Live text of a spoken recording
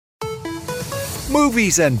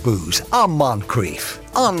Movies and Booze on Moncrief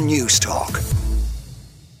on News Talk.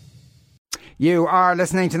 You are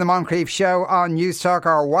listening to the Moncrief Show on News Talk.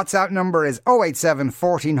 Our WhatsApp number is 087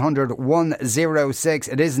 1400 106.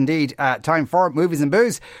 It is indeed time for Movies and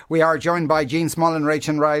Booze. We are joined by Jean Smullen,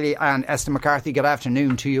 Rachael Riley and Esther McCarthy. Good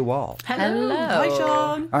afternoon to you all. Hello. Hi,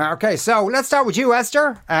 Sean. Okay, so let's start with you,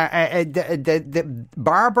 Esther. The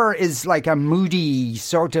barber is like a moody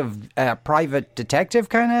sort of private detective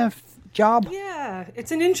kind of job. Yeah,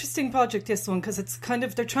 it's an interesting project, this one, because it's kind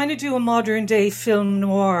of, they're trying to do a modern day film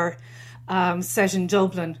noir set in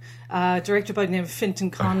Dublin, directed by the name of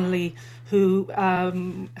Fintan Connolly, who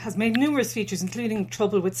has made numerous features, including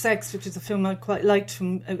Trouble with Sex, which is a film I quite liked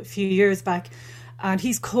from a few years back. And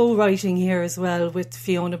he's co-writing here as well with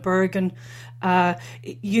Fiona Bergen.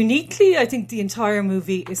 Uniquely, I think the entire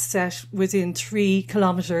movie is set within 3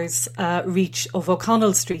 kilometres reach of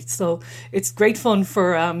O'Connell Street. So it's great fun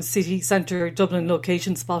for city centre Dublin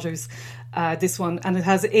location spotters, this one. And it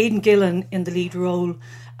has Aidan Gillen in the lead role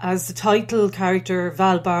as the title character,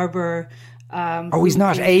 Val Barber. He's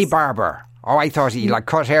not a barber. Oh, I thought he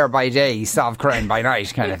cut hair by day, solved crime by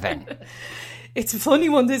night kind of thing. It's a funny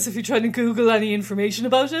one, this, if you're trying to Google any information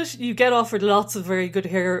about it. You get offered lots of very good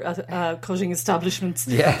hair cutting establishments.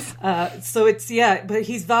 Yes. So it's, but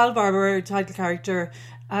he's Val Barber, title character.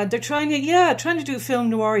 They're trying to do a film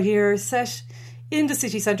noir here, set in the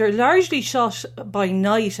city centre, largely shot by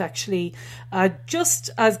night, actually, just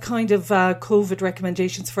as kind of COVID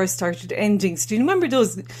recommendations first started ending. So do you remember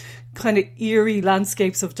those kind of eerie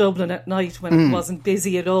landscapes of Dublin at night when it wasn't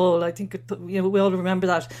busy at all? I think we all remember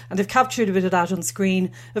that, and they've captured a bit of that on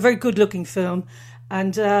screen. A very good-looking film,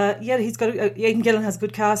 and he's got Aidan Gillen has a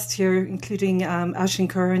good cast here, including Aisling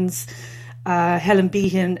Kearns, Helen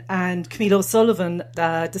Behan and Camille O'Sullivan,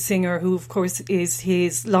 the singer, who of course is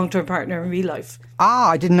his long-term partner in real life.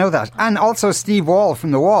 I didn't know that. And also Steve Wall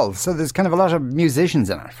from The Wall. So there's kind of a lot of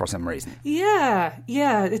musicians in it for some reason.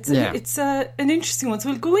 It's an interesting one.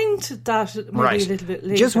 So we'll go into that maybe a little bit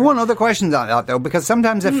later. Just one other question on that, though, because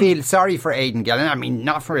sometimes I feel sorry for Aidan Gillen. I mean,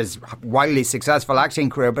 not for his wildly successful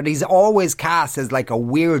acting career, but he's always cast as like a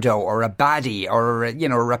weirdo or a baddie or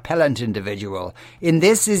a repellent individual. In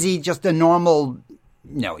this, is he just a normal...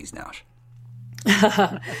 No, he's not.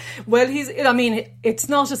 Well, it's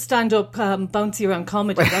not a stand-up bouncy around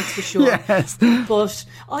comedy, that's for sure. Yes. But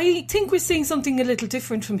I think we're seeing something a little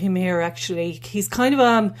different from him here, actually. He's kind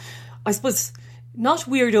of, I suppose, not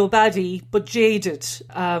weirdo baddie, but jaded.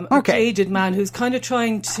 A jaded man who's kind of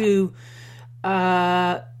trying to...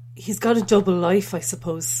 he's got a double life, I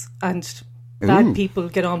suppose, and bad people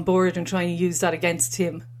get on board and try and use that against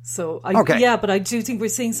him. So, but I do think we're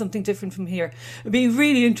seeing something different from here. It'd be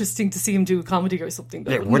really interesting to see him do a comedy or something,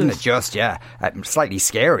 though, wouldn't it just, slightly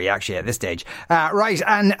scary, actually, at this stage. Right,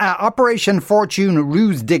 and Operation Fortune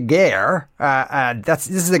Ruse de Guerre, this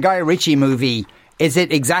is a Guy Ritchie movie. Is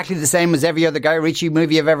it exactly the same as every other Guy Ritchie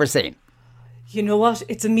movie you've ever seen? You know what?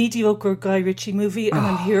 It's a mediocre Guy Ritchie movie, and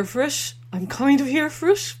I'm here for it. I'm kind of here for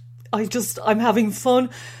it. I'm having fun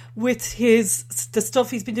with the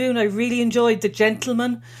stuff he's been doing. I really enjoyed The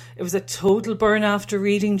Gentleman. It was a total burn after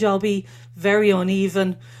reading jobby, very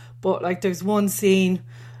uneven, but there's one scene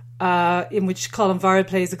in which Colin Farrell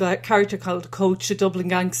plays a character called Coach, a Dublin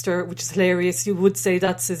gangster, which is hilarious. You would say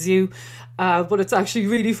that says you, but it's actually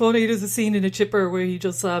really funny. There's a scene in A Chipper where he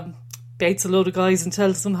just baits a load of guys and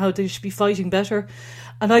tells them how they should be fighting better,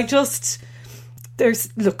 and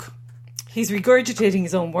he's regurgitating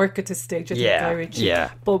his own work at this stage, I think, Guy Ritchie.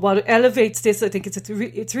 Yeah. But what elevates this, I think,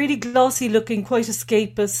 it's really glossy looking, quite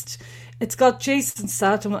escapist. It's got Jason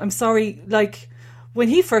Statham. I'm sorry, when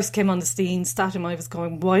he first came on the scene, Statham, I was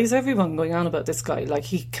going, why is everyone going on about this guy?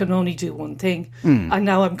 He can only do one thing. And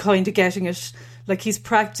now I'm kind of getting it. He's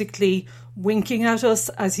practically winking at us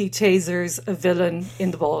as he tasers a villain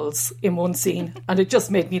in the balls in one scene, and it just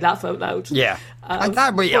made me laugh out loud. Yeah.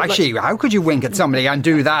 How could you wink at somebody and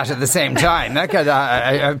do that at the same time? That could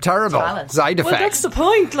a terrible side effect. Well, that's the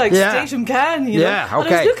point. Statham can, Yeah, okay.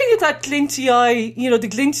 And I was looking at that glinty eye, the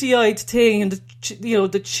glinty-eyed thing, and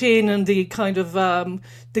the chin and the kind of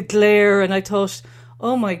the glare, and I thought,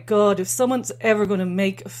 oh my God, if someone's ever going to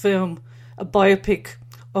make a biopic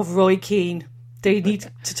of Roy Keane, they need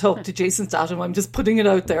to talk to Jason Statham. I'm just putting it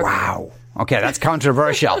out there. Wow. Okay, that's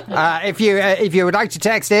controversial. If you would like to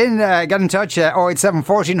text in, get in touch. 087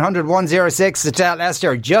 1400 106 to tell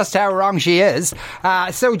Esther just how wrong she is.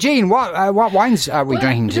 So, Jean, what wines are we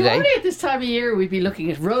drinking today? Normally at this time of year we'd be looking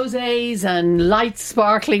at rosés and light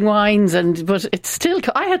sparkling wines, but it's still.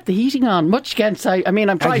 I had the heating on, much against. I'm trying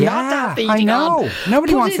not to have the heating on.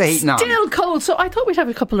 Nobody wants the heating on. It's still cold, so I thought we'd have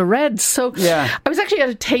a couple of reds. So I was actually at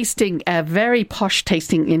a tasting, a very posh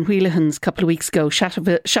tasting in Wheelahans a couple of weeks ago, Chateau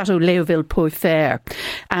Léoville Poifer,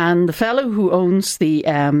 and the fellow who owns the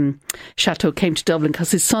chateau came to Dublin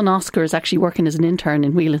because his son Oscar is actually working as an intern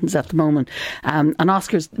in Wheelahans at the moment, and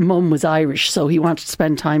Oscar's mum was Irish, so he wanted to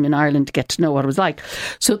spend time in Ireland to get to know what it was like.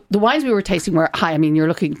 So the wines we were tasting were high. I mean, you're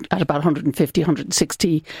looking at about 150,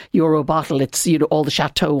 160 euro bottle. It's, all the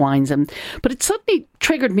chateau wines, but it suddenly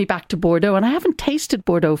triggered me back to Bordeaux, and I haven't tasted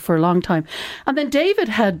Bordeaux for a long time. And then David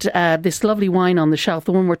had this lovely wine on the shelf,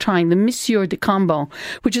 the one we're trying, the Monsieur de Cambon,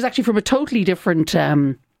 which is actually from a totally different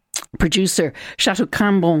producer, Chateau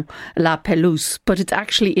Cambon La Pelouse, but it's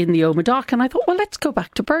actually in the Haut-Medoc. And I thought, well, let's go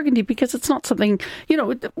back to Burgundy, because it's not something,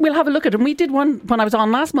 we'll have a look at it. And we did one when I was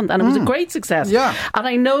on last month, and it was a great success. Yeah. And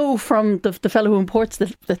I know from the fellow who imports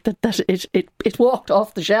that it walked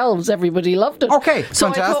off the shelves. Everybody loved it. Okay, so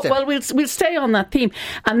fantastic. I thought, well, we'll stay on that theme.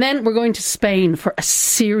 And then we're going to Spain for a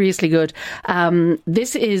seriously good.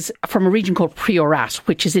 This is from a region called Priorat,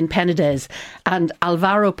 which is in Penedès, and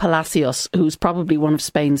Alvaro Palacios, who's probably one of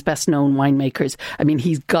Spain's best known winemakers. I mean,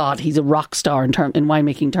 he's a rock star in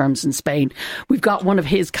winemaking terms in Spain. We've got one of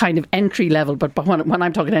his kind of entry level, but when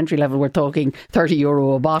I'm talking entry level, we're talking 30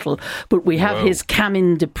 euro a bottle. But we have his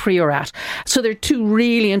Camin de Priorat. So there are two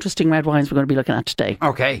really interesting red wines we're going to be looking at today.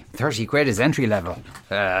 Okay, 30 quid is entry level.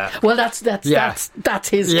 Well, that's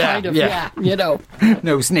his kind of,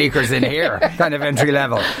 No sneakers in here, kind of entry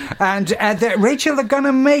level. And Rachael, they're going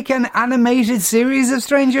to make an animated series of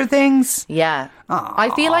Stranger Things? Yeah. I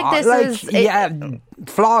feel like this is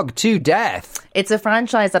flogged to death. It's a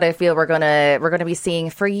franchise that I feel we're gonna be seeing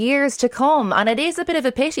for years to come, and it is a bit of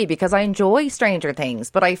a pity because I enjoy Stranger Things,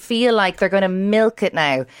 but I feel like they're going to milk it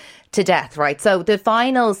now to death, right? So the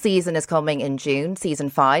final season is coming in June, season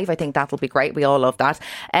 5. I think that will be great. We all love that.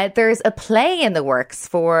 There's a play in the works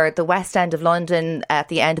for the West End of London at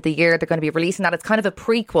the end of the year. They're going to be releasing that. It's kind of a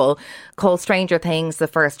prequel called Stranger Things, The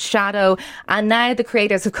First Shadow. And now the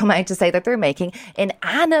creators have come out to say that they're making an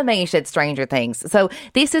animated Stranger Things. So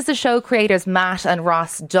this is the show creators Matt and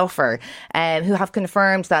Ross Duffer, who have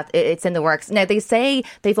confirmed that it's in the works. Now, they say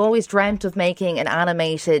they've always dreamt of making an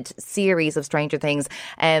animated series of Stranger Things,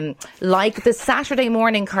 like the Saturday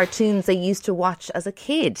morning cartoons they used to watch as a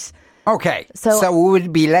kid. Okay, so it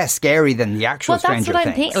would be less scary than the actual Stranger Things. Well, that's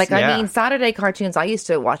what I'm thinking. Like, I mean, Saturday cartoons I used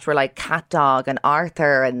to watch were like Cat Dog and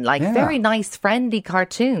Arthur and very nice, friendly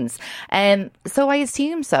cartoons. So I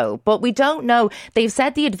assume so, but we don't know. They've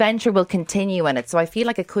said the adventure will continue in it, so I feel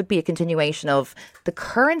like it could be a continuation of the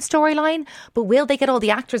current storyline. But will they get all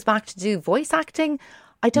the actors back to do voice acting?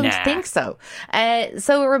 I don't think so.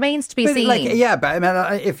 So it remains to be seen. But I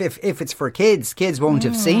mean, if it's for kids won't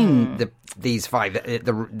have seen these 5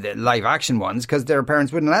 the live action ones because their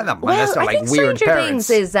parents wouldn't let them. Well, unless they're like weird Stranger parents.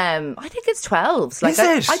 Things is I think it's 12s. Like, is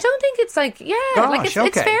it? I don't think it's like Gosh,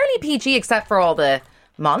 it's fairly PG except for all the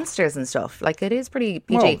monsters and stuff. Like, it is pretty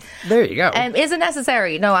PG. Well, there you go. Is it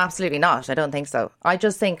necessary? No, absolutely not. I don't think so. I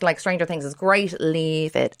just think like Stranger Things is great.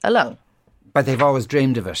 Leave it alone. But they've always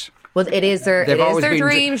dreamed of it. Well, it is their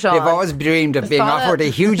dream, Sean. They've always dreamed of being offered a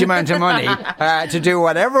huge amount of money to do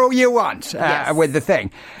whatever you want with the thing.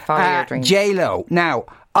 Follow your dreams. J-Lo. Now,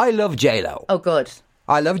 I love J-Lo. Oh, good.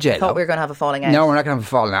 I love J-Lo. Thought we were going to have a falling out. No, we're not going to have a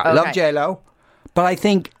falling out. I love J-Lo. But I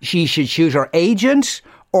think she should shoot her agent,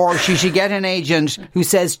 or she should get an agent who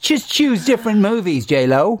says, just choose different movies,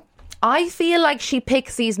 J-Lo. I feel like she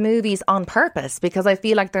picks these movies on purpose because I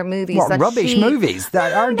feel like they're movies rubbish movies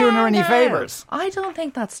that aren't doing her any favours. I don't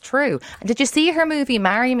think that's true. Did you see her movie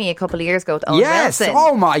Marry Me a couple of years ago with Owen Wilson?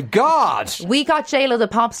 Oh my God. We got J-Lo, the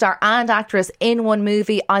pop star and actress, in one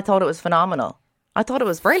movie. I thought it was phenomenal. I thought it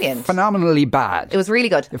was brilliant. Phenomenally bad. It was really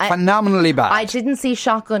good. Phenomenally bad. I didn't see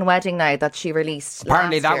Shotgun Wedding now that she released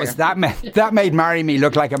Apparently last year. that made Marry Me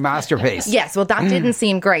look like a masterpiece. Yes, well, that didn't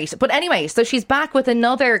seem great. But anyway, so she's back with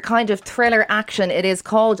another kind of thriller action. It is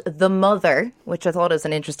called The Mother, which I thought was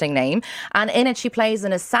an interesting name. And in it, she plays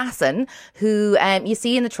an assassin who you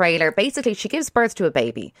see in the trailer. Basically, she gives birth to a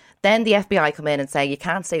baby. Then the FBI come in and say, you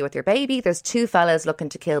can't stay with your baby. There's 2 fellas looking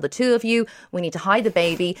to kill the 2 of you. We need to hide the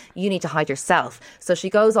baby. You need to hide yourself. So she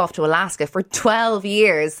goes off to Alaska for 12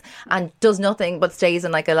 years and does nothing but stays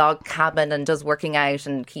in like a log cabin and does working out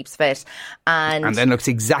and keeps fit. And then looks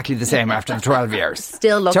exactly the same after the 12 years.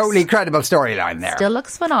 Still looks... Totally credible storyline there. Still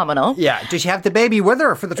looks phenomenal. Yeah. Did she have the baby with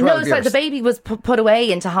her for the 12 years? No, sorry, the baby was put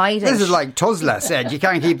away into hiding. This is like Tuzla said, you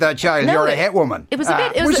can't keep that child, you're a hit woman. It was a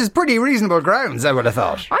bit... which is pretty reasonable grounds, I would have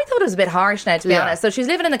thought. I thought it was a bit harsh now, to be honest. So she's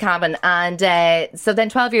living in the cabin, and so then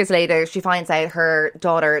 12 years later, she finds out her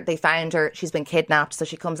daughter, they found her, she's been kidnapped, so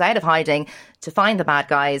she comes out of hiding to find the bad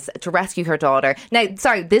guys, to rescue her daughter. Now,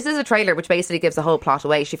 sorry, this is a trailer which basically gives the whole plot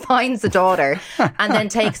away. She finds the daughter and then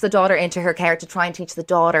takes the daughter into her care to try and teach the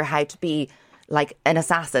daughter how to be like an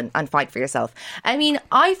assassin and fight for yourself. I mean,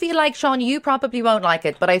 I feel like, Sean, you probably won't like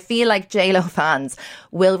it, but I feel like JLo fans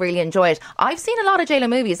will really enjoy it. I've seen a lot of JLo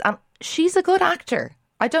movies and she's a good actor.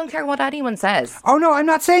 I don't care what anyone says. Oh, no, I'm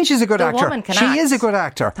not saying she's a good actor. Woman can she act. is a good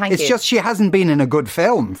actor. It's just she hasn't been in a good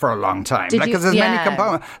film for a long time. Because there's many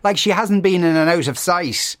components. Like, she hasn't been in and out of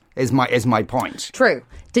sight, is my point. True.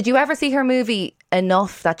 Did you ever see her movie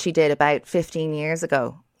Enough that she did about 15 years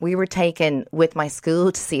ago? We were taken with my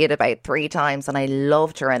school to see it about 3 times and I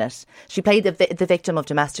loved her in it. She played the victim of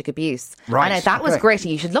domestic abuse. Right. And that was gritty.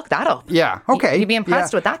 You should look that up. Yeah, okay. You'd be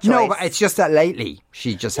impressed with that choice. No, but it's just that lately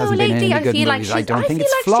she just hasn't been in any good movies. I don't think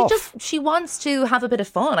it's fluff. She wants to have a bit of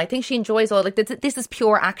fun. I think she enjoys all, like, this is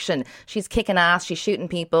pure action. She's kicking ass, she's shooting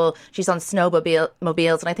people, she's on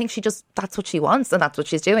snowmobiles, and I think that's what she wants and that's what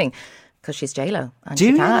she's doing. Because she's JLo and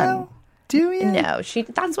she can. Do you? No,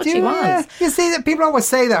 that's what she wants. You see, that people always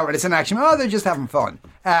say that when it's an action. Oh, they're just having fun.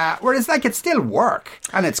 Whereas, like, it's still work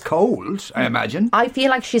and it's cold, I imagine. I feel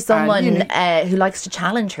like she's someone who likes to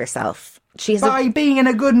challenge herself. By being in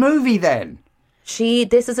a good movie, then.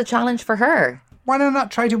 This is a challenge for her. Why not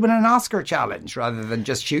try to win an Oscar challenge rather than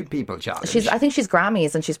just shoot people challenge? I think she's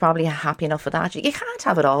Grammys and she's probably happy enough with that. You can't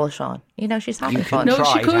have it all, Sean. You know, she's having fun. No,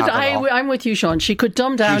 she could. I'm with you, Sean. She could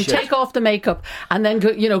dumb down, take off the makeup, and then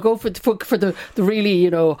go for the really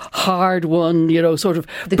hard one. Sort of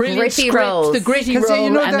the gritty roles, the gritty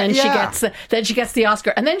role, and then she gets the Oscar,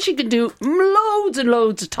 and then she can do loads and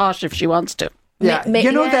loads of tosh if she wants to. Yeah,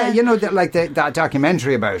 that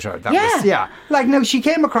documentary about her. Like, no, she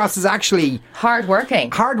came across as actually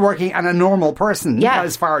hardworking and a normal person. Yeah,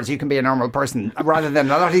 as far as you can be a normal person, rather than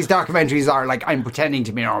a lot of these documentaries are like, I'm pretending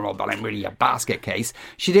to be normal, but I'm really a basket case.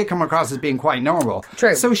 She did come across as being quite normal.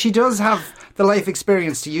 True. So she does have the life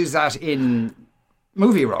experience to use that in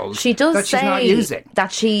movie roles. She does that she's not using.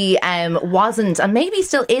 That she wasn't, and maybe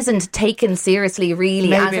still isn't taken seriously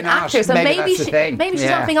really as an actor. So maybe she's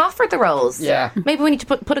not being offered the roles. Yeah. Maybe we need to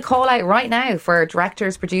put a call out right now for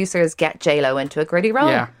directors, producers, get JLo into a gritty role.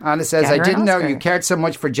 Yeah. Anna says, I didn't know you cared so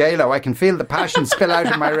much for JLo. I can feel the passion spill out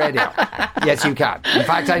of my radio. Yes, you can. In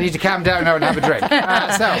fact, I need to calm down now and have a drink.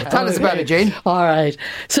 So tell us about it, Jean. All right.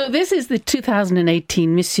 So this is the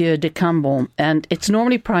 2018 Monsieur de Cambon, and it's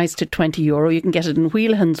normally priced at €20. You can get it in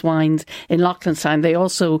Wheelhands Wines in Loughlinstown. They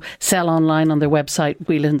also sell online on their website,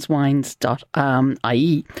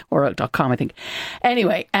 wheelhandswines.ie or .com, I think.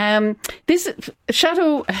 Anyway, this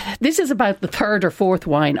is about the third or fourth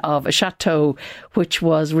wine of a chateau which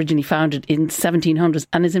was originally founded in 1700s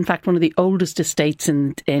and is in fact one of the oldest estates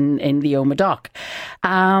in the Omedoc.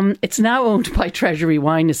 It's now owned by Treasury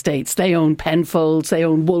Wine Estates. They own Penfolds, they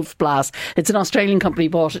own Wolf Blass. It's an Australian company,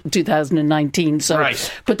 bought it in 2019. So,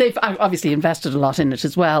 right. But they've obviously invested a lot in it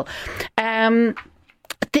as well.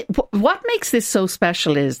 What makes this so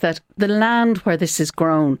special is that the land where this is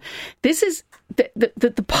grown, this is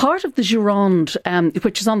the part of the Gironde,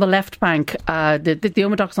 which is on the left bank, the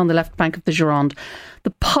Omedoc is on the left bank of the Gironde.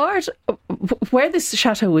 The part where this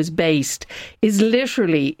chateau is based is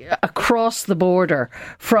literally across the border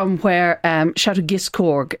from where Chateau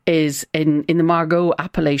Giscourg is in the Margaux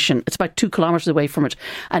appellation. It's about 2 kilometres away from it,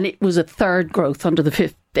 and it was a third growth under the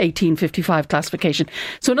 1855 classification.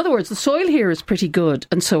 So in other words, the soil here is pretty good,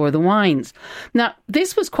 and so are the wines. Now,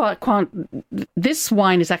 this was this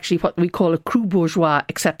wine is actually what we call a Cru Bourgeois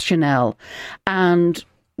Exceptionnel, and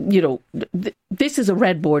this is a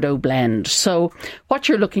red Bordeaux blend. So what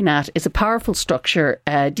you're looking at is a powerful structure,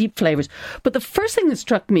 deep flavours. But the first thing that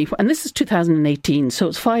struck me, and this is 2018, so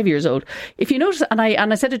it's 5 years old. If you notice, and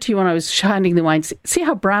I said it to you when I was handing the wine, see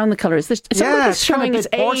how brown the colour is. It's showing its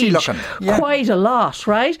age quite a lot,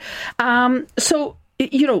 right? So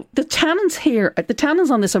the tannins here, the tannins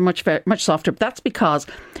on this are much softer, but that's because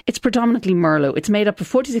it's predominantly Merlot. It's made up of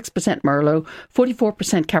 46% Merlot,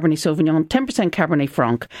 44% Cabernet Sauvignon, 10% Cabernet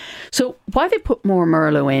Franc. So why they put more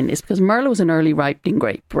Merlot in is because Merlot is an early ripening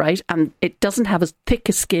grape, right? And it doesn't have as thick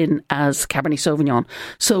a skin as Cabernet Sauvignon.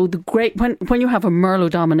 So the grape, when you have a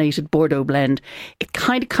Merlot-dominated Bordeaux blend, it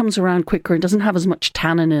kind of comes around quicker and doesn't have as much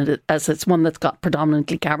tannin in it as it's one that's got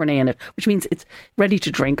predominantly Cabernet in it, which means it's ready to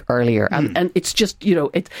drink earlier. And it's just,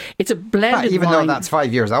 it's a blended even wine. Though that's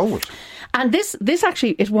 5 years old. And this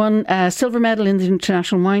actually, it won a silver medal in the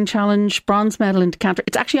International Wine Challenge, bronze medal in decanter.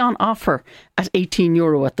 It's actually on offer at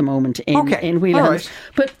 €18 at the moment in Wheeler. Right.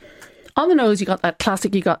 But on the nose, you got that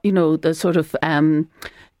classic, you got, the sort of,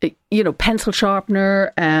 pencil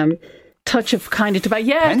sharpener, touch of kind of tobacco.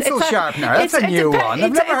 Yeah, pencil sharpener. That's a new one.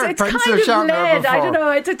 I've never heard pencil sharpener before. I don't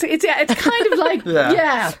know. It's kind of like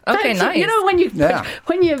Okay, nice.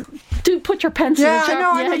 When you do put your pencil. Yeah, I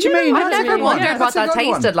know what you mean. I've never wondered what that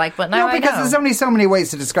tasted like, but now I know. Because there's only so many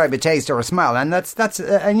ways to describe a taste or a smell, and that's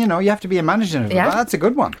you have to be imaginative. Yeah. That's a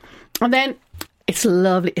good one. And then it's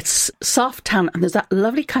lovely. It's soft tan, and there's that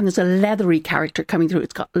lovely there's a leathery character coming through.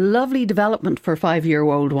 It's got lovely development for a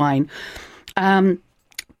 5-year-old wine.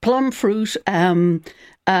 Plum fruit, a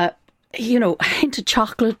hint of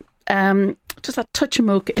chocolate, just a touch of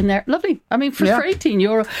mocha in there. Lovely. I mean, for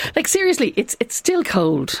 €18, like seriously, it's still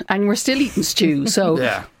cold and we're still eating stew. So,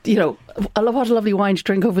 what a lovely wine to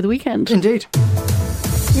drink over the weekend. Indeed.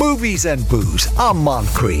 Movies and Booze on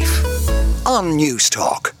Moncrief on News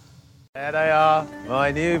Talk. There they are, my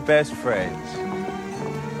new best friends.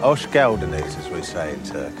 Hoş geldiniz, as we say in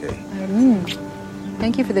Turkey.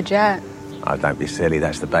 Thank you for the jet. Oh, don't be silly,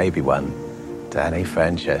 that's the baby one. Danny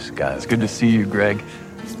Francesco. It's good to see you, Greg.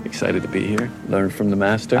 Excited to be here, learn from the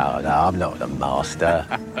master. Oh, no, I'm not the master.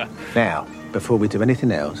 Now, before we do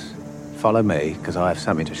anything else, follow me, because I have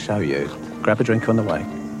something to show you. Grab a drink on the way.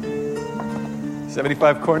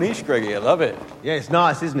 75 Corniche, Greggy, I love it. Yeah, it's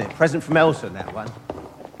nice, isn't it? Present from Elsa, that one.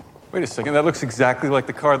 Wait a second, that looks exactly like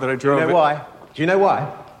the car that I drove. Do you know why? Do you know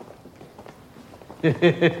why?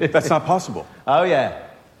 That's not possible. Oh, yeah,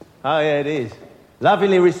 it is.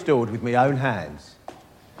 Lovingly restored with my own hands.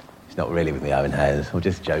 It's not really with my own hands, I'm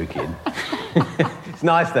just joking. It's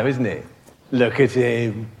nice, though, isn't it? Look at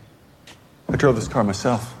him. I drove this car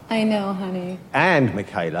myself. I know, honey. And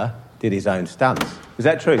Michaela did his own stunts. Is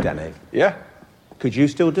that true, Danny? Yeah. Could you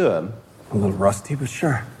still do them? A little rusty, but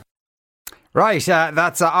sure. Right,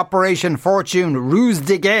 that's Operation Fortune Ruse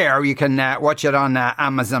de Guerre. You can watch it on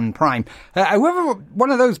Amazon Prime. Whoever,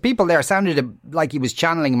 one of those people there sounded like he was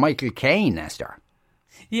channeling Michael Caine, Esther.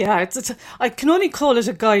 Yeah, I can only call it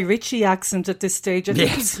a Guy Ritchie accent at this stage. I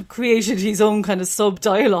think he's created his own kind of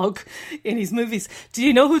sub-dialogue in his movies. Do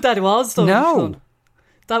you know who that was, though? No.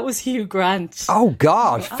 That was Hugh Grant. Oh,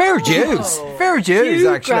 God. Fair dues. Fair dues,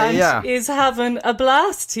 actually. Hugh Grant is having a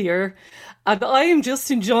blast here. And I am just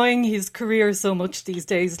enjoying his career so much these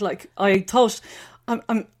days. Like, I thought,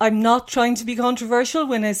 I'm not trying to be controversial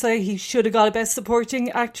when I say he should have got a Best Supporting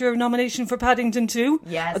Actor nomination for Paddington 2.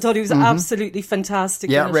 Yes. I thought he was absolutely fantastic.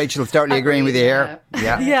 Yeah, Rachel's totally agreeing with you here.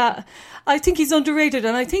 Yeah. I think he's underrated.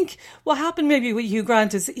 And I think what happened maybe with Hugh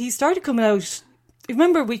Grant is he started coming out.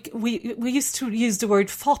 Remember, we used to use the word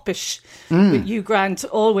foppish with Hugh Grant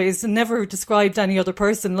always, and never described any other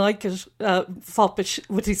person like it, foppish,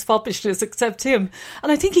 with his foppishness, except him.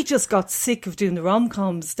 And I think he just got sick of doing the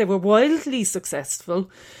rom-coms. They were wildly successful,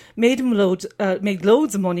 made loads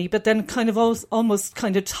of money, but then kind of almost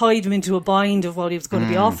kind of tied him into a bind of what he was going to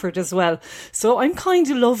be offered as well. So I'm kind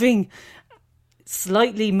of loving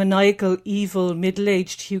slightly maniacal, evil,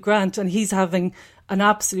 middle-aged Hugh Grant, and he's having an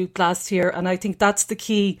absolute blast here, and I think that's the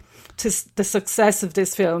key to the success of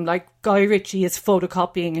this film. Like, Guy Ritchie is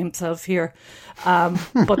photocopying himself here,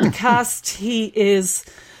 but the cast he is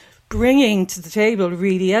bringing to the table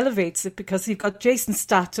really elevates it, because you've got Jason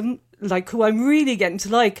Statham, like, who I'm really getting to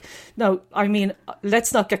like. Now, I mean,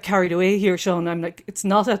 let's not get carried away here, Sean. I'm like, it's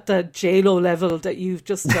not at the J-Lo level that you've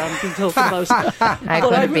just been talking about. How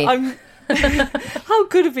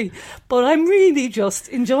could it be? But I'm really just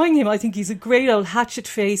enjoying him. I think he's a great old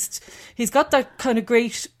hatchet-faced. He's got that kind of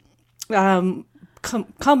great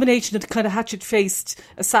combination of the kind of hatchet-faced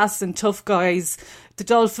assassin tough guys, the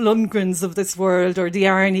Dolph Lundgrens of this world, or the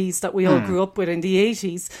Arnies that we all grew up with in the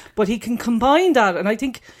 80s. But he can combine that, and I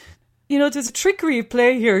think, there's a trickery of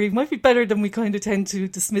play here. He might be better than we kind of tend to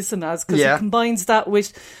dismiss him as, because he combines that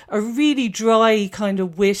with a really dry kind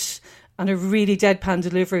of wit and a really deadpan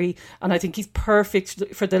delivery, and I think he's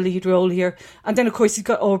perfect for the lead role here. And then, of course, he's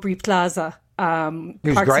got Aubrey Plaza,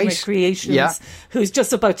 Who's Parks great. and Recreations, who's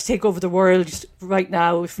just about to take over the world right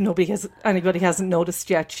now. If anybody hasn't noticed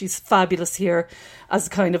yet, she's fabulous here as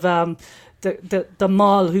kind of the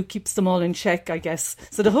mall who keeps them all in check, I guess.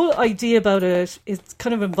 So the whole idea about it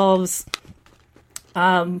kind of involves,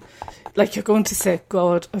 like you're going to say,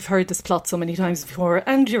 God, I've heard this plot so many times before,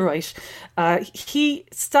 and you're right.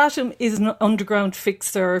 Statham is an underground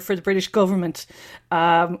fixer for the British government,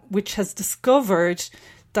 which has discovered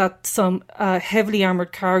that some heavily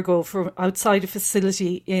armoured cargo from outside a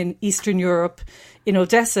facility in Eastern Europe, in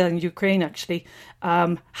Odessa in Ukraine actually,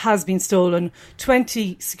 has been stolen.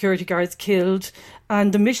 20 security guards killed.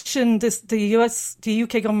 And the mission, the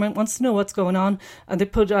UK government wants to know what's going on, and they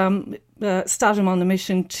put Statham on the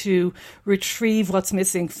mission to retrieve what's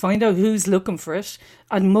missing, find out who's looking for it,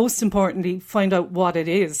 and most importantly, find out what it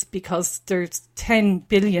is, because there's 10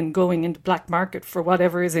 billion going into black market for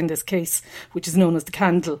whatever is in this case, which is known as the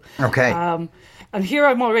candle. Okay. And here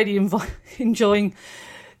I'm already enjoying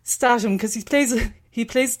Statham because he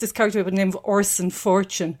plays this character by the name of Orson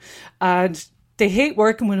Fortune, and they hate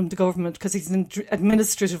working with him, the government, because he's an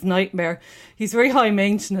administrative nightmare. He's very high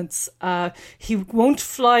maintenance. He won't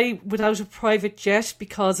fly without a private jet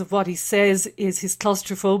because of what he says is his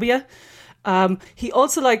claustrophobia. He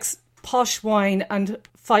also likes posh wine and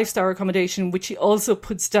 5-star accommodation, which he also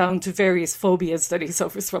puts down to various phobias that he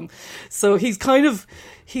suffers from. So he's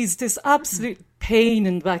this absolute pain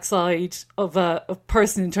in the backside of a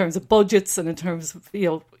person in terms of budgets and in terms of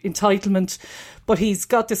entitlement, but he's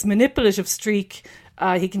got this manipulative streak.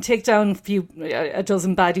 He can take down a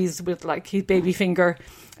dozen baddies with like his baby finger,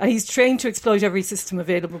 and he's trained to exploit every system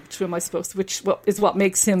available to him, I suppose, which is what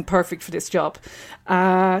makes him perfect for this job.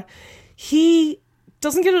 He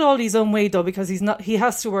doesn't get it all his own way though, because he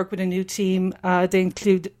has to work with a new team. They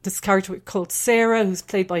include this character called Sarah, who's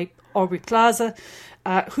played by Aubrey Plaza,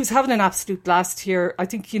 who's having an absolute blast here. I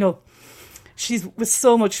think, she was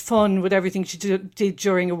so much fun with everything she did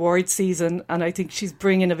during award season, and I think she's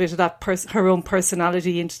bringing a bit of that her own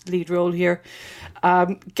personality into the lead role here.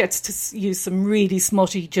 Gets to use some really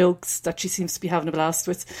smutty jokes that she seems to be having a blast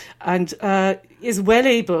with, and is well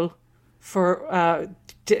able for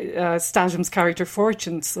Statham's character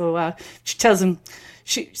Fortune. So she tells him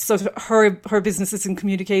her business is in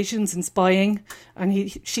communications and spying,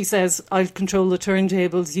 and she says, I'll control the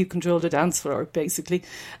turntables, you control the dance floor, basically.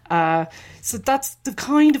 So that's the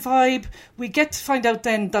kind of vibe. We get to find out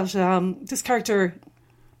then that this character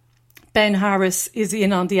Ben Harris is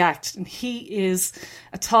in on the act, and he is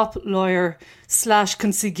a top lawyer /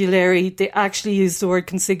 consigliere. They actually use the word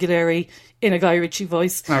consigliere in a Guy Ritchie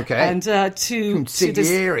voice. Okay. And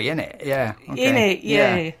consigliere, innit? Yeah. Okay. In it,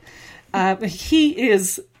 yeah. He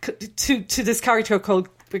is to this character called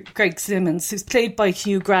Greg Simmons, who's played by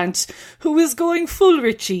Hugh Grant, who is going full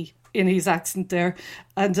Ritchie in his accent there.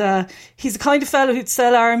 And he's the kind of fellow who'd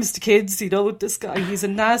sell arms to kids, this guy. He's a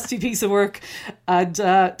nasty piece of work, and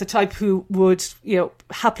the type who would,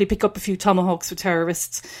 happily pick up a few tomahawks for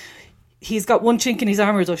terrorists. He's got one chink in his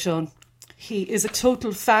armour though, Sean. He is a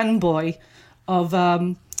total fanboy of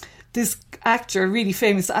this actor, a really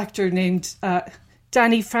famous actor named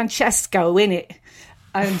Danny Francesco in it.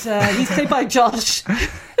 And he's played by Josh.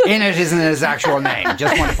 In it isn't his actual name.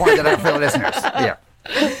 Just want to point that out for the listeners. Yeah.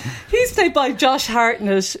 He's played by Josh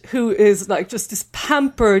Hartnett, who is like just this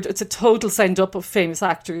pampered, it's a total send-up of famous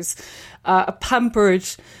actors, a pampered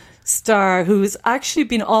star who has actually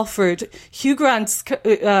been offered. Hugh Grant's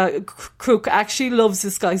crook actually loves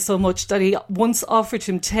this guy so much that he once offered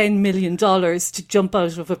him $10 million to jump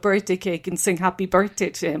out of a birthday cake and sing happy birthday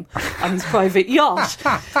to him on his private yacht.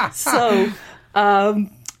 So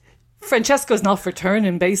Francesco's not for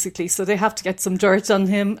turning, basically, so they have to get some dirt on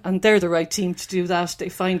him, and they're the right team to do that. They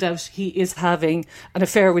find out he is having an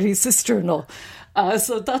affair with his sister-in-law.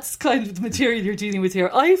 So that's kind of the material you're dealing with here.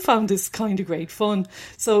 I found this kind of great fun.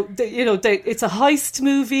 So, it's a heist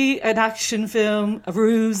movie, an action film, a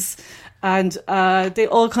ruse, and they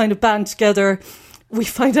all kind of band together. We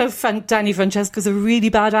find out Danny Francesco's a really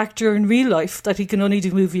bad actor in real life, that he can only do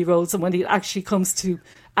movie roles, and when it actually comes to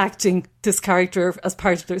acting this character as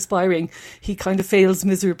part of their spying, he kind of fails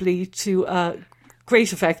miserably to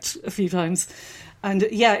great effect a few times. And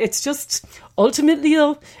it's just, ultimately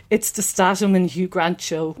though, it's the Statham and Hugh Grant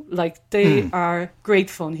show. Like, they are great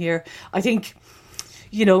fun here. I think,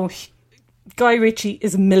 Guy Ritchie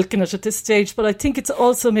is milking it at this stage, but I think it's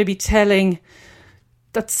also maybe telling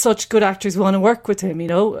that such good actors want to work with him,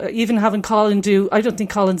 even having Colin do, I don't think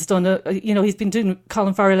Colin's done he's been doing,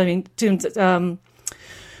 Colin Farrell, doing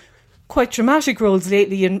quite dramatic roles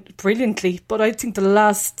lately and brilliantly, but I think the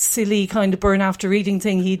last silly kind of burn after reading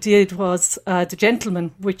thing he did was The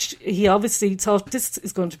Gentleman, which he obviously thought this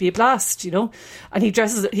is going to be a blast, you know. And he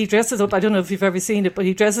dresses up, I don't know if you've ever seen it, but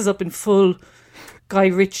he dresses up in full Guy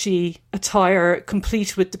Ritchie attire,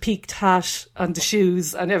 complete with the peaked hat and the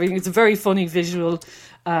shoes and everything. It's a very funny visual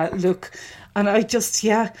look. And I just,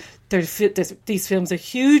 these films are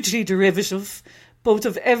hugely derivative, both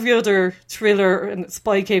of every other thriller and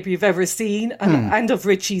spy caper you've ever seen and of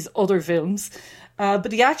Ritchie's other films. But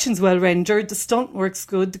the action's well rendered, the stunt work's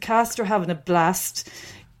good, the cast are having a blast,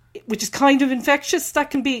 which is kind of infectious.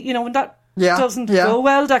 That can be, you know, when that doesn't go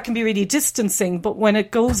well, that can be really distancing. But when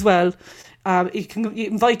it goes well, it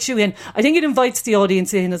invites you in. I think it invites the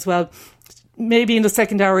audience in as well. Maybe in the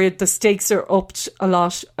second hour, the stakes are upped a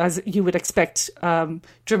lot, as you would expect,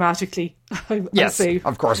 dramatically. Yes,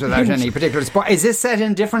 of course, without any particular spot. Is this set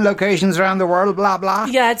in different locations around the world? Blah blah.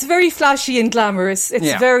 Yeah, it's very flashy and glamorous.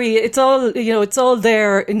 It's all, you know, it's all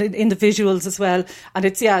there in the visuals as well, and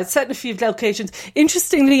it's set in a few locations.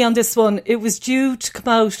 Interestingly, on this one, it was due to come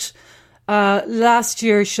out last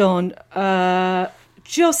year, Sean,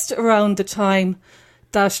 just around the time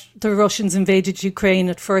that the Russians invaded Ukraine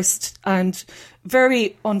at first, and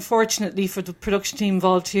very unfortunately for the production team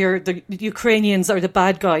involved here, the Ukrainians are the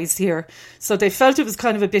bad guys here. So they felt it was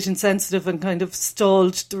kind of a bit insensitive and kind of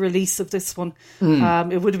stalled the release of this one.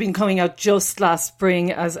 It would have been coming out just last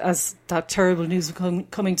spring as that terrible news was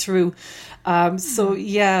coming through. It's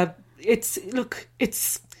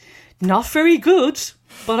not very good,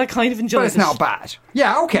 but I kind of enjoyed it. But it's not bad.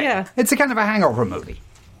 Yeah, okay. Yeah. It's a kind of a hangover movie.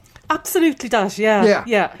 Absolutely that,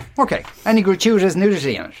 yeah. Okay. Any gratuitous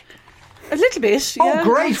nudity in it? A little bit, yeah. Oh,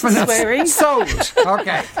 great. Lots of swearing. Sold.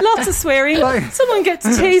 Okay. Lots of swearing. Someone gets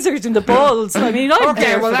tasered in the balls. I mean, I'm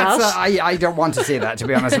there for that. I don't want to see that, to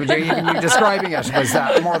be honest with you. Even you describing it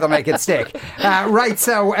was more than I could stick. Right,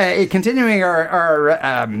 so continuing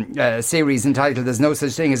our series entitled There's No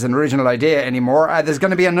Such Thing as an Original Idea Anymore, there's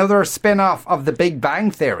going to be another spin-off of The Big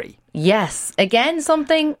Bang Theory. Yes, again,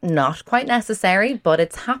 something not quite necessary, but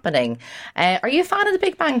it's happening. Are you a fan of The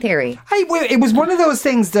Big Bang Theory? It was one of those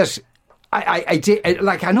things that I did,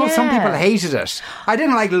 like, I know some people hated it. I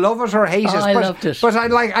didn't love it or hate it. I loved it. But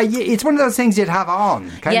it's one of those things you'd have on.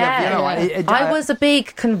 I was a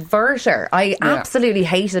big converter. I absolutely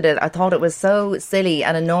hated it. I thought it was so silly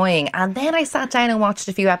and annoying. And then I sat down and watched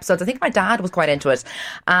a few episodes. I think my dad was quite into it.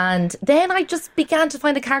 And then I just began to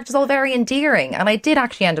find the characters all very endearing. And I did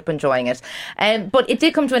actually end up enjoying it. But it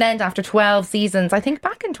did come to an end after 12 seasons, I think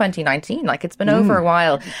back in 2019. Like, it's been over a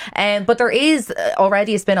while. But there is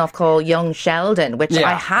already a spin-off called Young Sheldon, which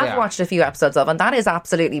I have watched a few episodes of, and that is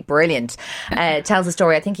absolutely brilliant. It tells a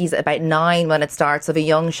story, I think he's about 9 when it starts, of a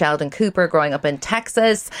young Sheldon Cooper growing up in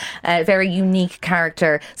Texas. Very unique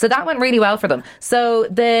character. So that went really well for them. So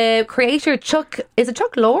the creator, is it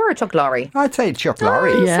Chuck Lorre or Chuck Lorre? I'd say Chuck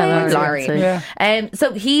Lorre.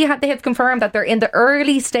 So they have confirmed that they're in the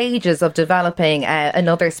early stages of developing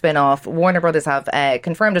another spin-off. Warner Brothers have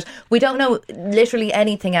confirmed it. We don't know literally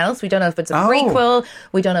anything else. We don't know if it's a prequel.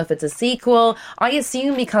 We don't know if it's a sequel. I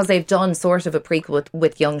assume because they've done sort of a prequel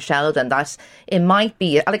with Young Sheldon that it might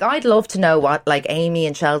be, like, I'd love to know what, like, Amy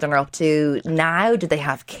and Sheldon are up to now. Do they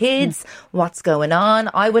have kids? What's going on?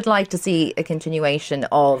 I would like to see a continuation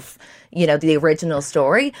of, you know, the original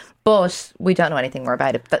story, but we don't know anything more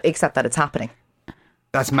about it except that it's happening.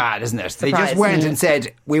 That's mad, isn't it? They just went and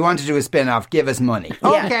said, we want to do a spin-off, give us money.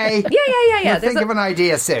 Yeah. Okay. Yeah. We'll think of an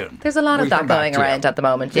idea soon. There's a lot of that going around at the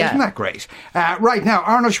moment, Isn't that great? Right, now,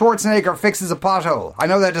 Arnold Schwarzenegger fixes a pothole. I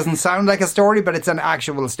know that doesn't sound like a story, but it's an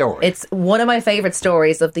actual story. It's one of my favourite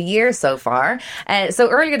stories of the year so far. So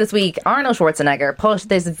earlier this week, Arnold Schwarzenegger put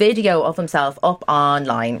this video of himself up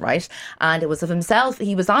online, right? And it was of himself.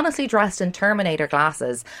 He was honestly dressed in Terminator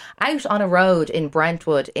glasses out on a road in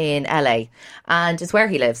Brentwood in LA. And it's where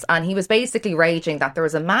he lives, and he was basically raging that there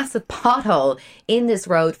was a massive pothole in this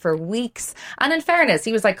road for weeks. And in fairness,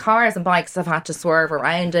 he was like, cars and bikes have had to swerve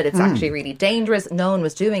around it. It's actually really dangerous. No one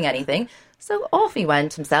was doing anything. So off he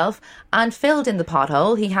went himself and filled in the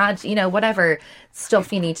pothole. He had, you know, whatever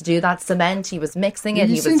stuff you need to do, that cement, he was mixing it.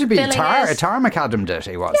 He seemed to be a tarmac Adam did,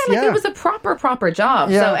 he was. Yeah, it was a proper job.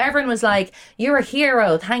 Yeah. So everyone was like, you're a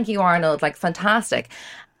hero. Thank you, Arnold. Like, fantastic.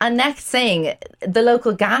 And next thing, the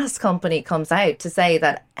local gas company comes out to say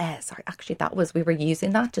that, we were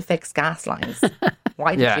using that to fix gas lines.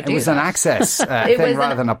 Why did you do that? It was an access thing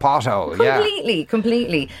rather than a pothole.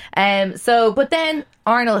 Completely. But then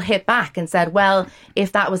Arnold hit back and said, well,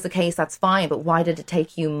 if that was the case, that's fine. But why did it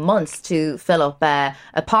take you months to fill up a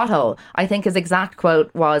pothole? I think his exact quote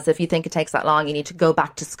was, if you think it takes that long, you need to go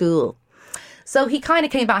back to school. So he kind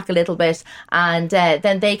of came back a little bit, and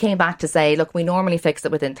then they came back to say, look, we normally fix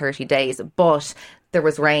it within 30 days, but there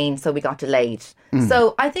was rain, so we got delayed.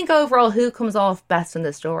 So I think overall, who comes off best in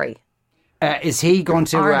this story? Is he going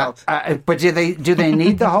to? But do they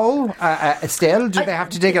need the hole still? Do they have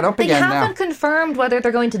to dig it up again now? They haven't confirmed whether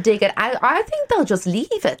they're going to dig it out. I think they'll just leave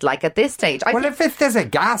it at this stage. If there's a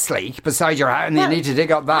gas leak beside your house and you need to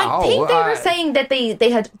dig up that hole, I think they were saying that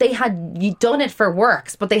they had done it for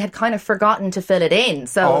works, but they had kind of forgotten to fill it in.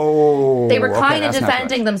 So they were kind of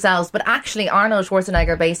defending themselves. But actually, Arnold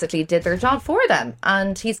Schwarzenegger basically did their job for them,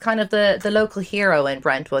 and he's kind of the local hero in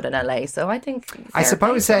Brentwood in LA. So I think I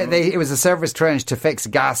suppose it was a service trench to fix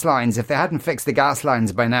gas lines. If they hadn't fixed the gas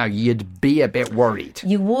lines by now, you'd be a bit worried.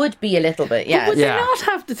 You would be a little bit, yeah. But would they not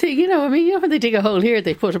have to think, when they dig a hole here,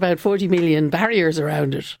 they put about 40 million barriers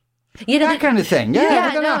around it. That kind of thing.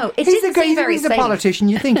 No. He's a politician.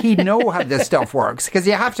 You think he'd know how this stuff works, because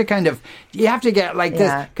you have to get like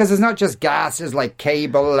this, because it's not just gas, there's like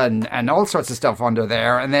cable and all sorts of stuff under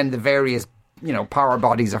there, and then the various power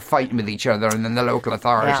bodies are fighting with each other, and then the local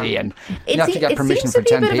authority, and you have to get permission for 10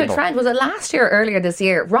 people. It seems to be a bit of a trend. Was it last year or earlier this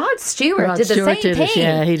year? Rod Stewart did the same thing.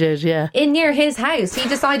 Yeah, he did, yeah. In near his house, he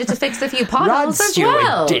decided to fix a few potholes as well.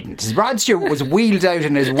 Rod Stewart didn't. Rod Stewart was wheeled out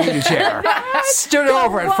in his wheelchair, stood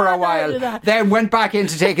over it for a while, then went back in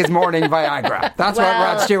to take his morning Viagra. That's what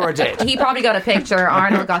Rod Stewart did. He probably got a picture.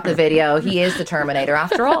 Arnold got the video. He is the Terminator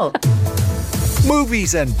after all.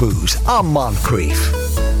 Movies and Booze on Moncrief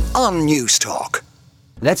on News Talk.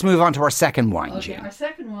 Let's move on to our second wine, Jean. Our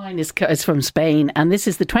second wine is from Spain, and this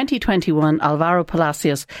is the 2021 Alvaro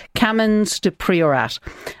Palacios Camins de Priorat,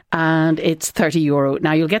 and it's €30.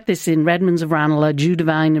 Now, you'll get this in Redmonds of Ranelagh,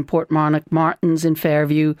 Judavine in Portmarnock, Martin's in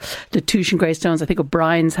Fairview, the Touche and Greystones. I think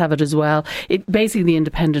O'Brien's have it as well. Basically the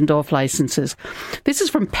independent off licences. This is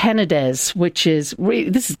from Penedès, which is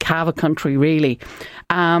this is Cava country, really.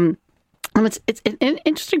 And it's an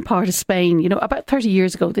interesting part of Spain. About 30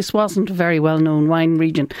 years ago, this wasn't a very well-known wine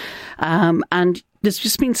region. And there's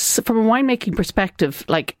just been, from a winemaking perspective,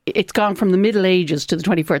 it's gone from the Middle Ages to the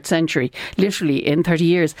 21st century, literally in 30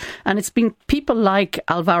 years. And it's been people like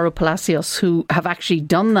Alvaro Palacios who have actually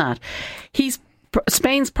done that. He's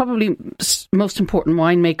Spain's probably most important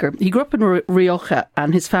winemaker. He grew up in Rioja,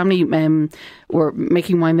 and his family were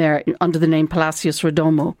making wine there under the name Palacios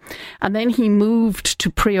Redomo. And then he moved to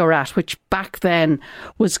Priorat, which back then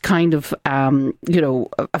was kind of, a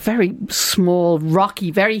very small,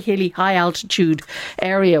 rocky, very hilly, high altitude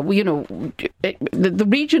area. The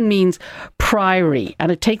region means priory,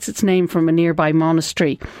 and it takes its name from a nearby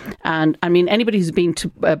monastery. And I mean, anybody who's been to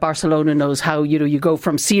Barcelona knows how, you go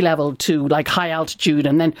from sea level to high altitude,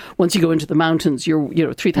 and then once you go into the mountains,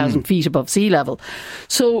 you're 3,000 feet above sea level.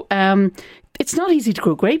 So it's not easy to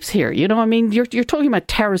grow grapes here. You're talking about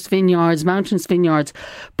terrace vineyards, mountainous vineyards,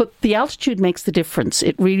 but the altitude makes the difference.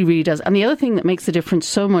 It really, really does. And the other thing that makes the difference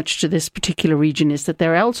so much to this particular region is that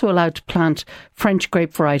they're also allowed to plant French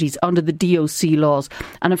grape varieties under the DOC laws.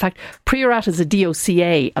 And in fact, Priorat is a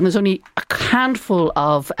DOCA, and there's only a handful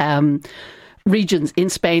of regions in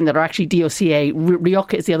Spain that are actually DOCA.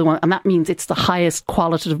 Rioja is the other one, and that means it's the highest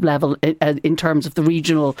qualitative level in terms of the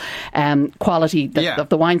regional quality of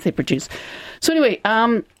the wines they produce. So anyway,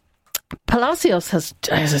 Palacios has,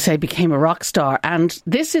 as I say, became a rock star, and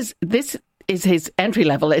this is his entry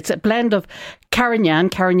level. It's a blend of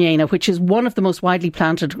Carignana, which is one of the most widely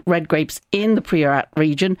planted red grapes in the Priorat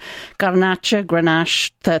region, Garnacha,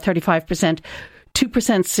 Grenache, 35%, 2%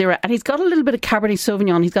 Syrah, and he's got a little bit of Cabernet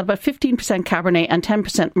Sauvignon. He's got about 15% Cabernet and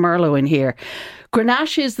 10% Merlot in here.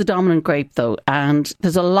 Grenache is the dominant grape, though, and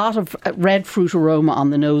there's a lot of red fruit aroma on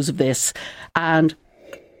the nose of this, and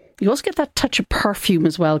you also get that touch of perfume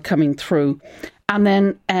as well coming through. And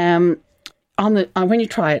then when you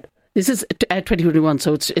try it, this is 2021,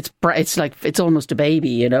 so it's almost a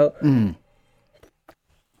baby,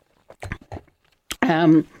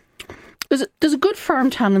 There's a good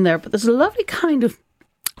firm tannin there, but there's a lovely kind of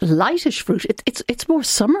lightish fruit. It's more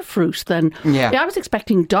summer fruit than I was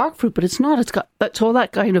expecting dark fruit, but it's not. It's all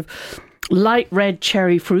that kind of light red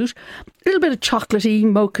cherry fruit, a little bit of chocolatey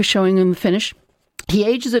mocha showing in the finish. He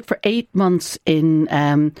ages it for 8 months in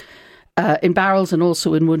barrels and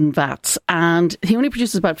also in wooden vats, and he only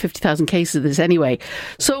produces about 50,000 cases of this anyway.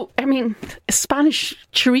 So, I mean, Spanish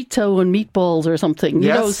chorizo and meatballs or something,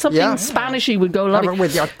 something Spanishy would go lovely. Have it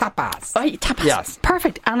with your tapas. Oh, tapas, yes.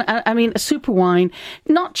 Perfect. And I mean, a super wine,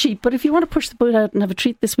 not cheap, but if you want to push the boat out and have a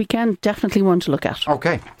treat this weekend, definitely one to look at.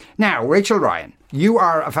 Okay. Now, Rachael Ryan, You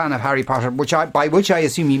are a fan of Harry Potter, by which I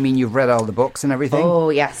assume you mean you've read all the books and everything? Oh,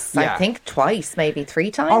 yes. Yeah. I think twice, maybe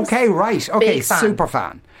 3 times. Okay, right. Okay, super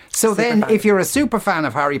fan. So then, if you're a super fan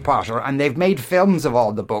of Harry Potter and they've made films of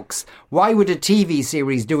all the books, why would a TV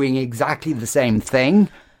series doing exactly the same thing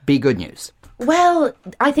be good news? Well,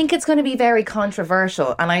 I think it's going to be very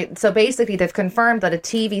controversial. So basically they've confirmed that a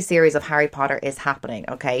TV series of Harry Potter is happening,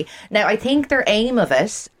 okay? Now, I think their aim of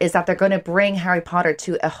it is that they're going to bring Harry Potter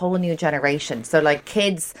to a whole new generation. So, like,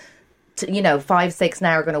 kids, 5, 6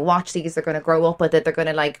 now are going to watch these. They're going to grow up with it. They're going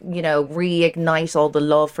to, reignite all the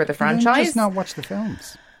love for the franchise. Just not watch the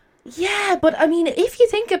films. Yeah, but I mean, if you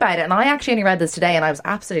think about it, and I actually only read this today and I was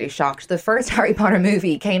absolutely shocked. The first Harry Potter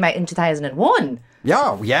movie came out in 2001.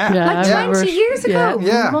 Yeah. Like 20 years ago.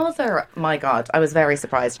 Yeah. Mother, my God, I was very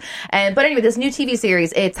surprised. But anyway, this new TV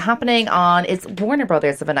series, it's happening it's Warner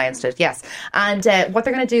Brothers have announced it, yes. And what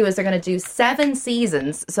they're going to do is they're going to do 7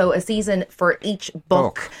 seasons, so a season for each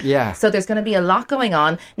book. Yeah. So there's going to be a lot going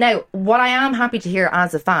on. Now, what I am happy to hear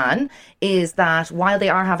as a fan is that while they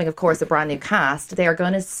are having, of course, a brand new cast, they are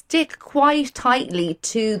going to stick quite tightly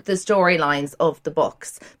to the storylines of the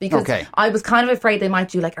books. Because I was kind of afraid they might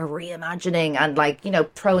do like a reimagining and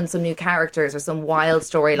throw in some new characters or some wild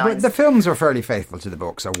storylines. The films were fairly faithful to the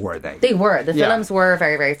books, or were they? They were. The films were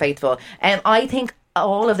very, very faithful. I think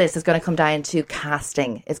all of this is going to come down to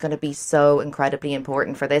casting. Is going to be so incredibly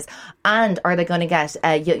important for this. And are they going to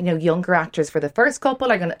get younger actors for the first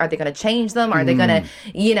couple? Are they going to change them? Are they going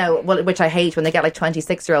to which I hate when they get like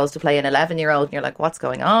 26-year-olds to play an 11-year-old and you're like, what's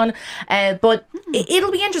going on? But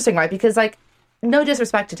it'll be interesting, right? Because no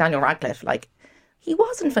disrespect to Daniel Radcliffe, he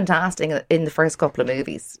wasn't fantastic in the first couple of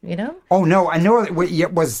movies, Oh, no, I know it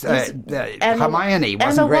was Hermione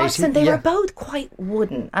wasn't Emma great. Watson, they were both quite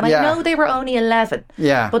wooden. And I know they were only 11,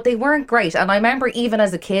 but they weren't great. And I remember even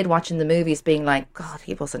as a kid watching the movies being like, God,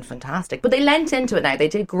 he wasn't fantastic. But they lent into it now. They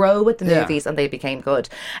did grow with the movies and they became good.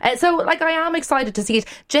 So, I am excited to see it.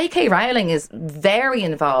 J.K. Rowling is very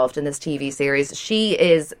involved in this TV series. She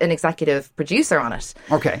is an executive producer on it.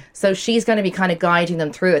 Okay. So she's going to be kind of guiding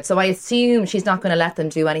them through it. So I assume she's not going to let them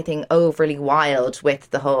do anything overly wild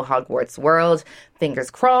with the whole Hogwarts world.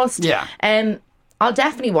 Fingers crossed. Yeah. I'll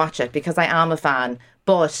definitely watch it because I am a fan,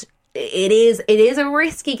 but it is a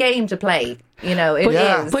risky game to play. It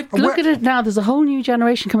is. But look at it now. There's a whole new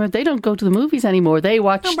generation coming up. They don't go to the movies anymore. They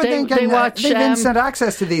watch. They watch. They've instant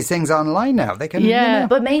access to these things online now. They can. Yeah,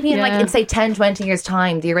 but maybe in say 10, 20 years'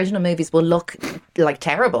 time, the original movies will look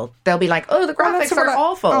terrible. They'll be like, oh, the graphics are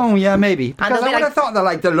awful. Oh yeah, maybe. Because I would have thought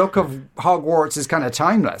that the look of Hogwarts is kind of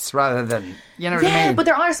timeless rather than what I mean. Yeah, but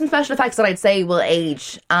there are some special effects that I'd say will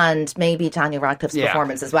age, and maybe Daniel Radcliffe's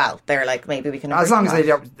performance as well. They're maybe we can. As long as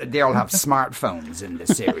they all have smartphones in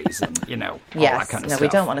this series, and all that kind of stuff. We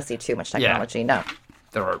don't want to see too much technology. No.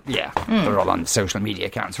 They're all on social media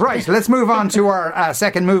accounts. Right, let's move on to our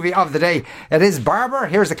second movie of the day. It is Barber.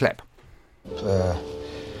 Here's a clip.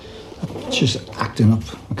 Just acting up,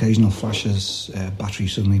 occasional flashes, battery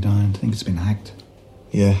suddenly dying. I think it's been hacked.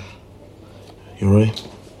 Yeah, you're right.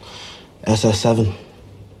 SS7.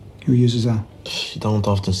 Who uses that? You don't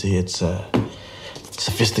often see it. It's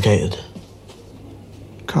sophisticated.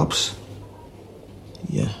 Cops?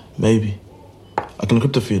 Yeah, maybe. I can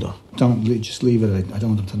encrypt it for you, though. Just leave it. I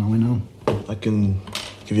don't want them to know I know. I can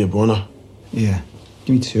give you a burner. Yeah.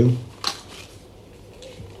 Give me 2.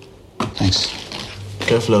 Thanks.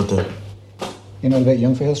 Careful out there. You're not a bit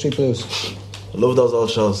young for Hill Street Blues. I love those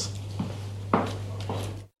old shows.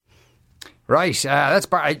 Right,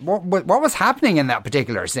 that's what was happening in that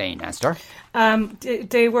particular scene, Esther?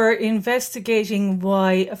 They were investigating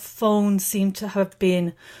why a phone seemed to have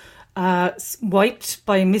been wiped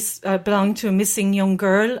by belonging to a missing young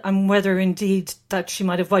girl, and whether indeed that she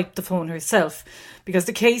might have wiped the phone herself. Because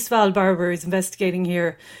the case Val Barber is investigating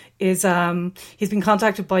here is he's been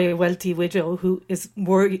contacted by a wealthy widow who is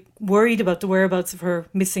worried about the whereabouts of her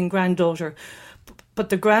missing granddaughter. But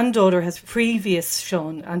the granddaughter has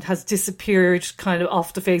shown and has disappeared kind of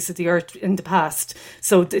off the face of the earth in the past.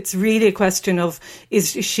 So it's really a question of,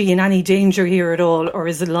 is she in any danger here at all? Or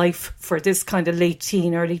is life for this kind of late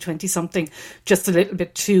teen, early 20-something just a little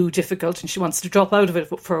bit too difficult and she wants to drop out of it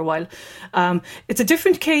for a while? It's a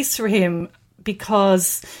different case for him,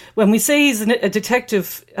 because when we say he's a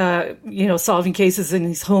detective, solving cases in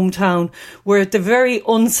his hometown, we're at the very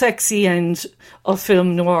unsexy end of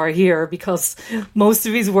film noir here, because most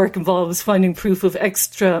of his work involves finding proof of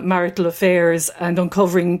extramarital affairs and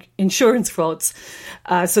uncovering insurance frauds.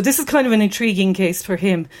 So this is kind of an intriguing case for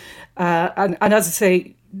him. And as I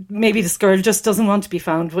say, maybe this girl just doesn't want to be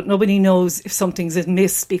found, but nobody knows if something's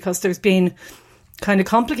amiss, because there's been kind of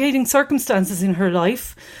complicating circumstances in her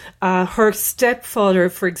life. Her stepfather,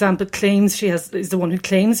 for example, is the one who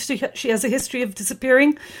claims she has a history of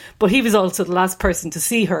disappearing, but he was also the last person to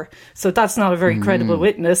see her. So that's not a very credible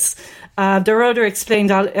witness. There are other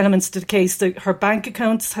explained elements to the case. That her bank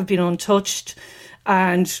accounts have been untouched,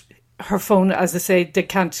 and her phone, as I say, they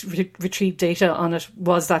can't retrieve data on it.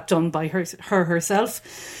 Was that done by her herself?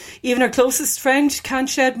 Even her closest friend can't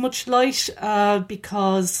shed much light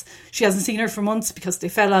because she hasn't seen her for months, because they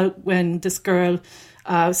fell out when this girl,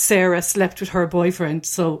 Sarah, slept with her boyfriend.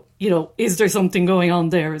 So, is there something going on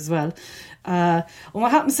there as well? And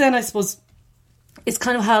what happens then, I suppose, is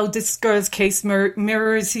kind of how this girl's case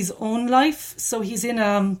mirrors his own life. So he's in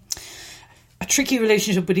a tricky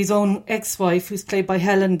relationship with his own ex-wife, who's played by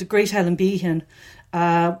the great Helen Behan,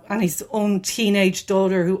 and his own teenage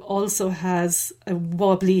daughter, who also has a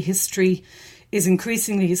wobbly history, is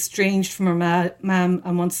increasingly estranged from her mum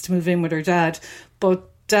and wants to move in with her dad. But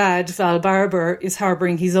Dad, Val Barber, is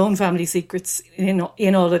harbouring his own family secrets in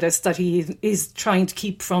all of this that he is trying to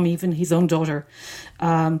keep from even his own daughter.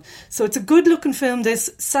 So it's a good-looking film, this,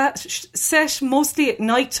 set mostly at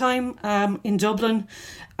night time in Dublin,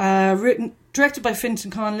 directed by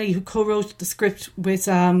Fintan Connolly, who co-wrote the script with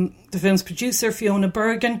the film's producer, Fiona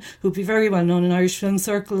Bergen, who'd be very well known in Irish film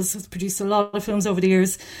circles, has produced a lot of films over the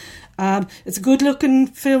years. It's a good-looking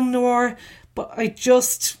film noir, but I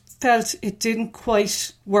just felt it didn't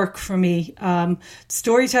quite work for me.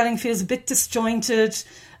 Storytelling feels a bit disjointed,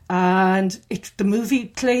 and the movie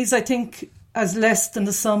plays, I think, as less than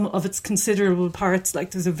the sum of its considerable parts.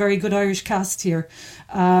 Like, there's a very good Irish cast here.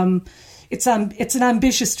 It's an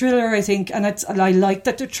ambitious thriller, I think, and I like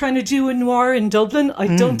that they're trying to do a noir in Dublin.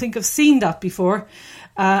 I don't think I've seen that before,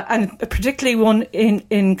 and particularly one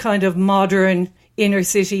in kind of modern inner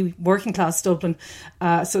city working class Dublin.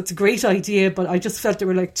 So it's a great idea, but I just felt there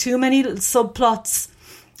were like too many little subplots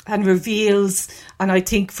and reveals, and I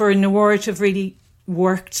think for a noir to have really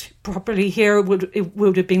worked properly here, it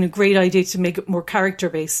would have been a great idea to make it more character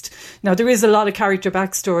based. Now, there is a lot of character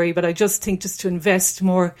backstory, but I just think just to invest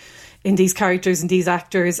more in these characters and these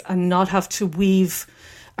actors and not have to weave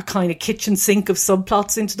a kind of kitchen sink of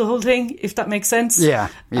subplots into the whole thing, if that makes sense. Yeah.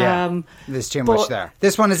 There's too much there.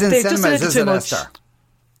 This one is in cinemas, isn't it, Esther?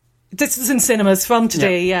 This is in cinemas from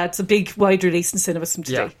today, yeah. It's a big, wide release in cinemas from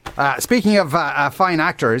today. Yeah. Speaking of fine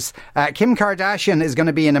actors, Kim Kardashian is going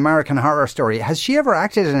to be in American Horror Story. Has she ever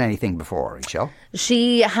acted in anything before, Rachael?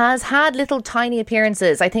 She has had little tiny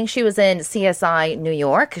appearances. I think she was in CSI New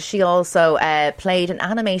York. She also played an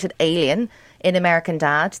animated alien in American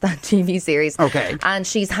Dad, that TV series. Okay. And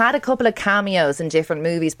she's had a couple of cameos in different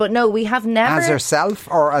movies. But no, we have never... As herself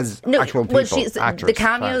or as actual people? Well, the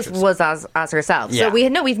cameos was as herself. Yeah.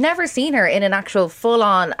 So we've never seen her in an actual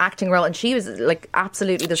full-on acting role. And she was like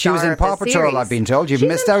absolutely the star of the series. She was in Paw Patrol, I've been told. You've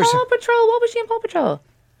missed out. Paw Patrol. What was she in Paw Patrol?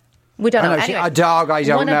 We don't know. Anyway, a dog, I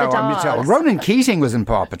don't know. Ronan Keating was in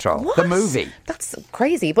Paw Patrol, the movie. That's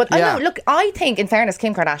crazy. But I know, look, I think, in fairness,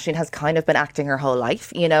 Kim Kardashian has kind of been acting her whole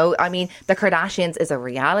life. I mean, The Kardashians is a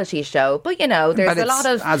reality show, but, there's a lot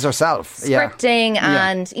of as herself scripting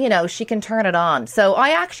and, she can turn it on. So I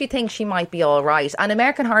actually think she might be all right. And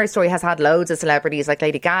American Horror Story has had loads of celebrities like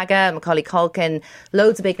Lady Gaga, Macaulay Culkin,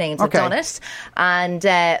 loads of big names have done it. And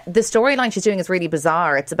the storyline she's doing is really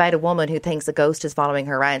bizarre. It's about a woman who thinks a ghost is following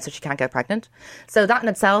her around so she can't get pregnant. So that in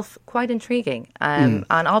itself, quite intriguing. And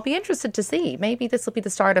I'll be interested to see. Maybe this will be the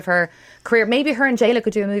start of her career. Maybe her and J-Lo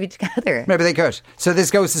could do a movie together. Maybe they could. So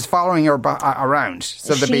this ghost is following her around.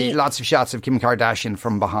 So there'll be lots of shots of Kim Kardashian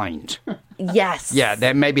from behind. Yes. Yeah,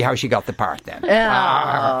 then maybe how she got the part then.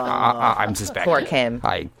 I'm suspecting. Poor Kim.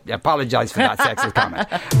 I apologise for that sexist comment.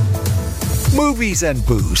 Movies and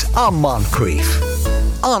Booze on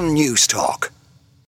Moncrief on News Talk.